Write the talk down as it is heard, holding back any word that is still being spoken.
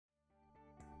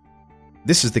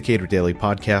This is the Cato Daily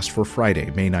Podcast for Friday,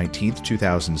 May 19th,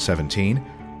 2017.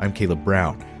 I'm Caleb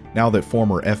Brown. Now that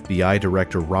former FBI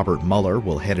Director Robert Mueller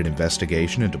will head an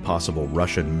investigation into possible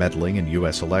Russian meddling in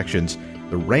U.S. elections,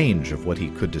 the range of what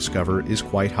he could discover is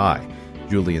quite high.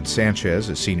 Julian Sanchez,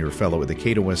 a senior fellow at the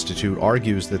Cato Institute,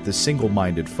 argues that the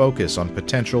single-minded focus on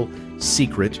potential,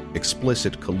 secret,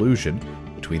 explicit collusion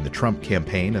between the Trump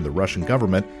campaign and the Russian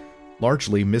government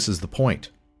largely misses the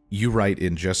point. You write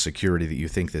in Just Security that you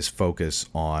think this focus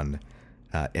on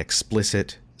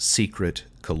explicit, secret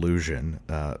collusion,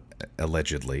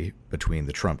 allegedly, between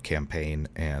the Trump campaign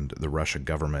and the Russian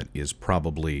government is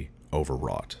probably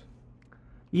overwrought.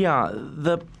 Yeah,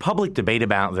 the public debate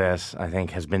about this, I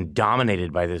think, has been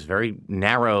dominated by this very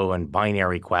narrow and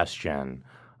binary question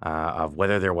of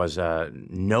whether there was a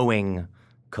knowing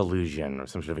collusion or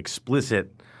some sort of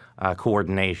explicit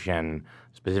coordination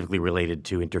specifically related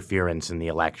to interference in the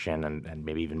election and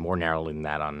maybe even more narrowly than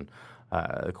that on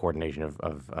the coordination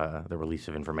of the release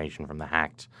of information from the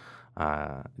hacked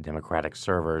Democratic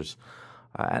servers.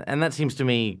 And that seems to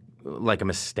me like a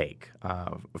mistake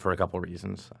for a couple of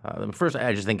reasons. First,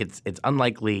 I just think it's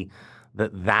unlikely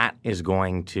that is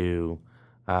going to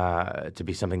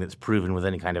be something that's proven with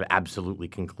any kind of absolutely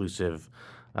conclusive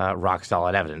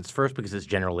rock-solid evidence. First, because it's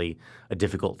generally a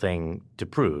difficult thing to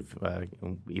prove.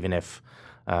 Even if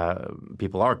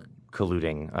people are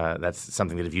colluding, that's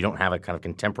something that if you don't have a kind of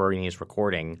contemporaneous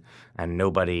recording and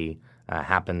nobody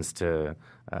happens to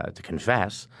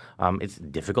confess, it's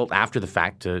difficult after the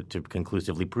fact to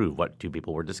conclusively prove what two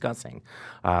people were discussing.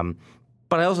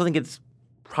 But I also think it's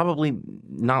probably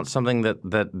not something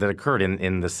that occurred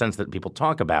in the sense that people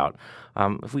talk about.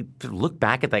 If we look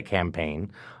back at that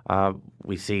campaign,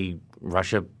 we see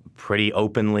Russia pretty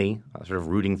openly sort of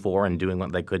rooting for and doing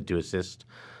what they could to assist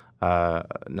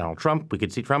Donald Trump. We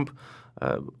could see Trump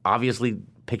obviously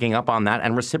picking up on that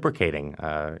and reciprocating,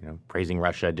 praising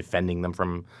Russia, defending them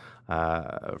from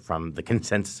the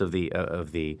consensus of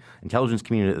the intelligence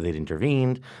community that they'd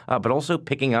intervened, but also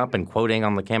picking up and quoting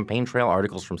on the campaign trail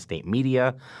articles from state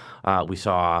media. We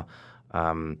saw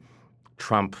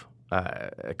Trump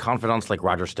confidants like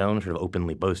Roger Stone sort of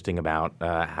openly boasting about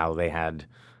how they had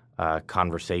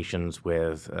conversations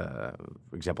with,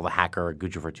 for example, the hacker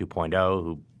Guccifer 2.0,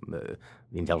 who the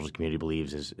intelligence community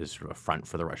believes is sort of a front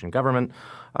for the Russian government.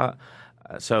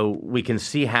 So we can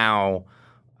see how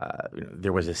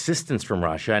there was assistance from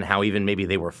Russia and how even maybe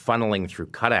they were funneling through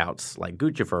cutouts like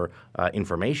Guccifer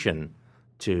information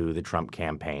to the Trump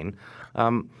campaign.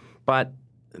 But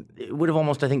it would have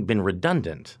almost, I think, been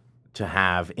redundant to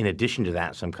have, in addition to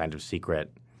that, some kind of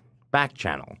secret back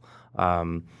channel.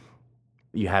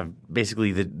 You have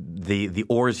basically the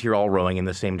oars here all rowing in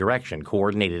the same direction,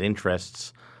 coordinated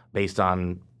interests based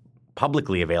on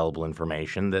publicly available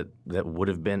information that would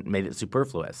have made it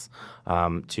superfluous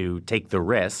to take the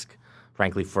risk,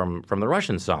 frankly, from the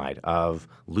Russian side of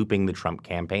looping the Trump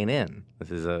campaign in.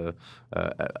 This is a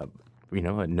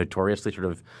notoriously sort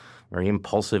of very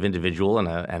impulsive individual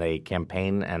and a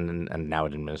campaign and now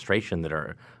an administration that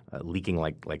are leaking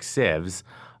like sieves.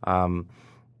 And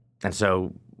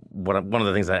so one of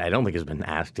the things that I don't think has been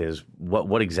asked is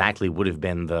what exactly would have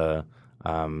been the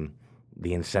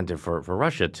incentive for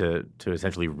Russia to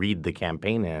essentially read the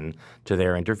campaign in to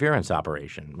their interference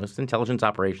operation. Most intelligence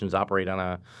operations operate on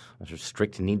a sort of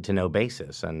strict need-to-know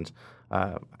basis, and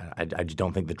I just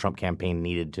don't think the Trump campaign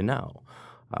needed to know.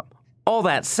 All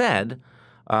that said,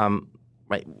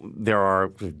 there are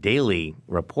daily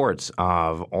reports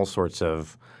of all sorts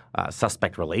of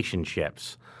suspect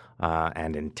relationships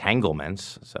and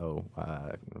entanglements, so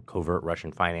covert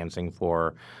Russian financing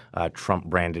for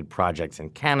Trump-branded projects in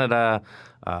Canada,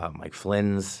 Mike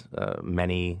Flynn's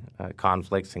many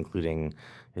conflicts, including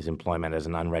his employment as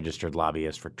an unregistered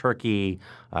lobbyist for Turkey,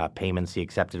 payments he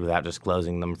accepted without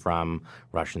disclosing them from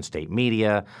Russian state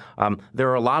media. There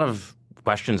are a lot of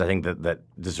questions, I think, that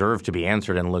deserve to be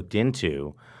answered and looked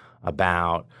into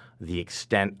about the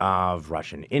extent of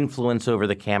Russian influence over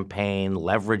the campaign,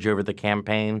 leverage over the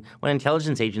campaign. When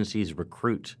intelligence agencies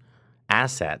recruit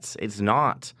assets, it's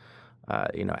not,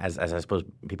 as I suppose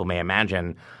people may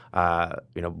imagine,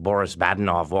 Boris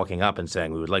Badenov walking up and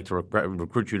saying, we would like to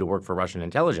recruit you to work for Russian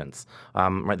intelligence.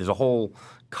 There's a whole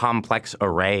complex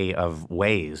array of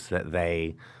ways that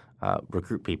they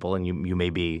recruit people, and you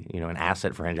may be an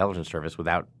asset for an intelligence service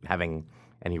without having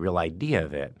any real idea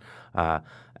of it.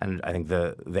 And I think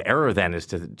the error then is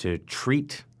to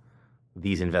treat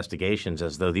these investigations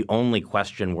as though the only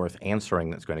question worth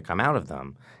answering that's going to come out of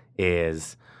them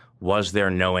is, was there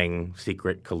knowing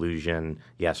secret collusion,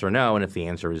 yes or no? And if the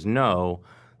answer is no,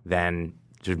 then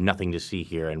there's nothing to see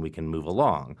here and we can move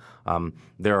along.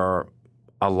 There are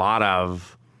a lot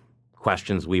of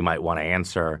questions we might want to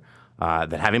answer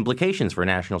that have implications for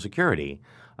national security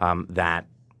that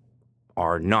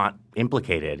are not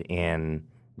implicated in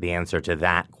the answer to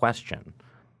that question.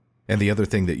 And the other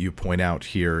thing that you point out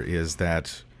here is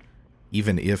that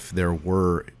even if there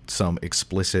were some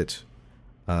explicit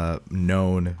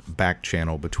known back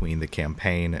channel between the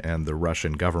campaign and the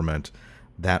Russian government,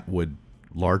 that would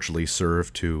largely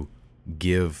serve to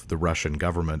give the Russian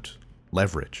government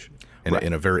leverage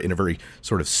in a very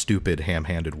sort of stupid,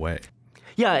 ham-handed way.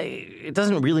 Yeah, it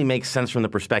doesn't really make sense from the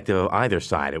perspective of either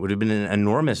side. It would have been an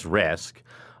enormous risk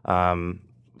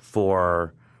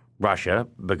for Russia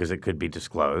because it could be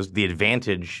disclosed. The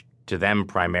advantage to them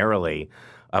primarily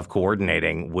of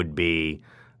coordinating would be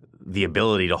the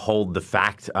ability to hold the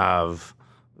fact of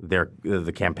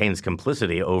the campaign's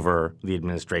complicity over the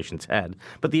administration's head.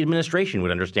 But the administration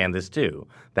would understand this too,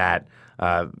 that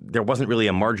there wasn't really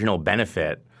a marginal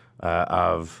benefit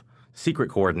of secret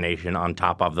coordination on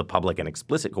top of the public and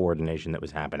explicit coordination that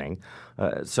was happening.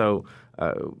 So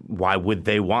why would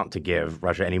they want to give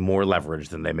Russia any more leverage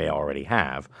than they may already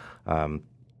have?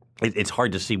 It's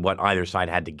hard to see what either side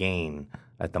had to gain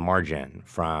at the margin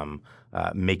from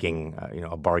making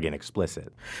a bargain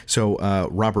explicit. So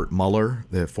Robert Mueller,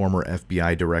 the former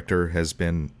FBI director, has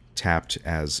been tapped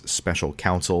as special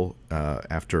counsel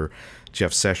after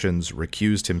Jeff Sessions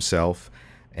recused himself.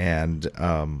 And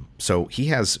so he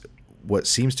has what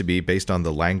seems to be, based on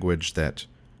the language that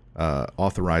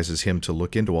authorizes him to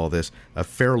look into all this, a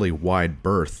fairly wide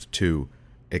berth to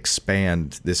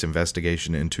expand this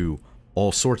investigation into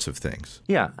all sorts of things.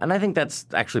 Yeah, and I think that's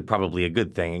actually probably a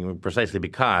good thing, precisely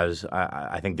because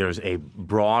I think there's a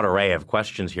broad array of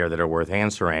questions here that are worth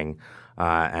answering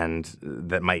and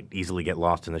that might easily get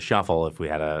lost in the shuffle if we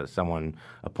had someone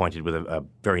appointed with a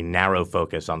very narrow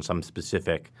focus on some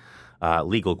specific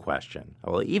legal question.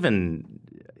 Well, even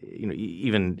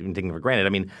taking for granted, I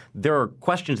mean, there are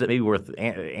questions that may be worth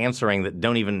answering that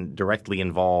don't even directly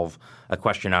involve a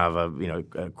question of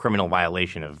a criminal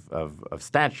violation of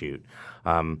statute.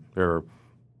 In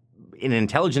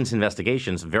intelligence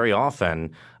investigations, very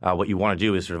often what you want to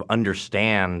do is sort of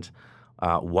understand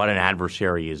what an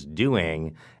adversary is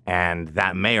doing, and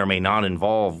that may or may not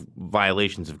involve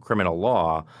violations of criminal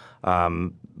law,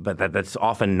 but that's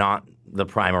often not the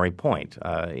primary point.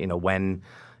 When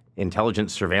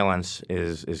intelligence surveillance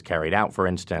is carried out, for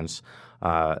instance,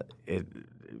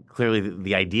 clearly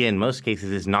the idea in most cases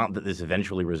is not that this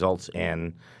eventually results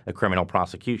in a criminal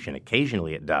prosecution.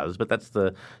 Occasionally it does, but that's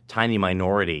the tiny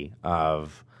minority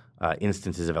of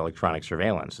instances of electronic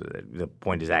surveillance. The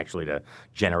point is actually to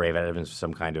generate evidence of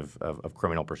some kind of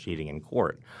criminal proceeding in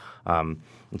court. And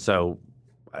so,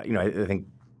 I think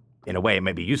in a way it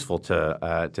may be useful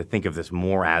to think of this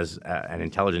more as an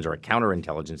intelligence or a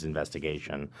counterintelligence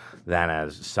investigation than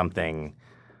as something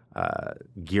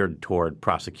geared toward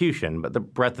prosecution. But the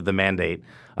breadth of the mandate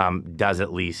does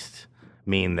at least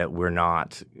mean that we're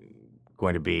not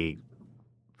going to be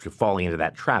falling into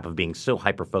that trap of being so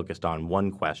hyper-focused on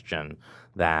one question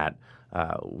that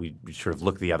we sort of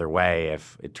look the other way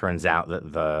if it turns out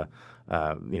that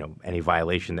any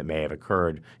violation that may have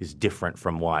occurred is different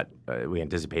from what we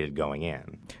anticipated going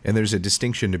in. And there's a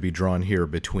distinction to be drawn here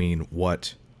between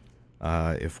what,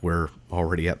 if we're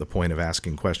already at the point of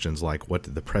asking questions like what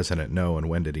did the president know and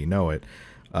when did he know it,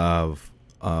 of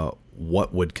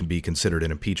what would be considered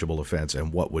an impeachable offense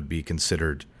and what would be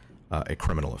considered a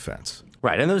criminal offense.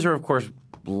 Right, and those are, of course,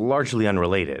 largely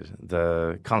unrelated.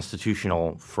 The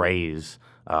constitutional phrase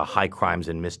high crimes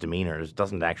and misdemeanors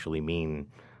doesn't actually mean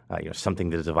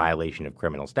something that is a violation of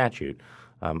criminal statute.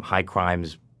 High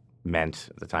crimes meant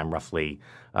at the time roughly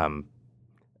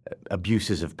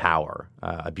abuses of power,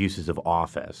 abuses of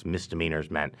office.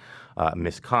 Misdemeanors meant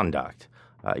misconduct.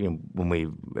 When we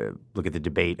look at the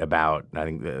debate about, I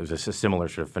think there was a similar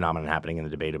sort of phenomenon happening in the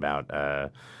debate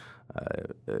about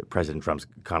President Trump's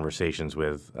conversations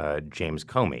with James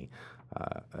Comey,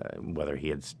 whether he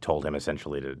had told him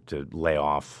essentially to lay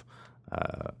off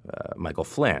Michael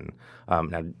Flynn.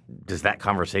 Now, does that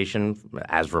conversation,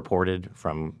 as reported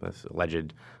from this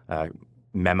alleged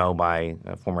memo by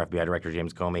former FBI Director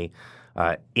James Comey,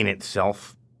 in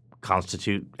itself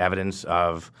constitute evidence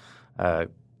of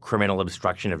criminal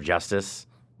obstruction of justice?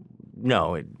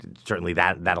 No, certainly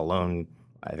that alone,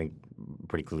 I think,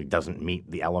 pretty clearly doesn't meet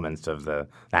the elements of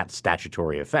that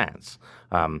statutory offense.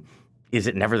 Is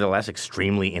it nevertheless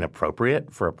extremely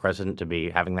inappropriate for a president to be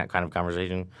having that kind of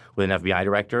conversation with an FBI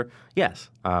director? Yes.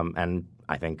 And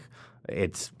I think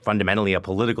it's fundamentally a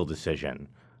political decision,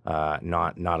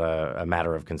 not a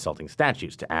matter of consulting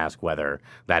statutes, to ask whether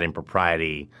that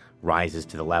impropriety rises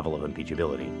to the level of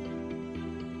impeachability.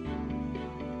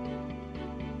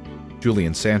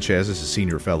 Julian Sanchez is a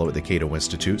senior fellow at the Cato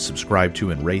Institute. Subscribe to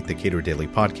and rate the Cato Daily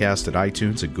Podcast at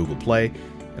iTunes and Google Play,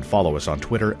 and follow us on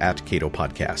Twitter at Cato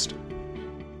Podcast.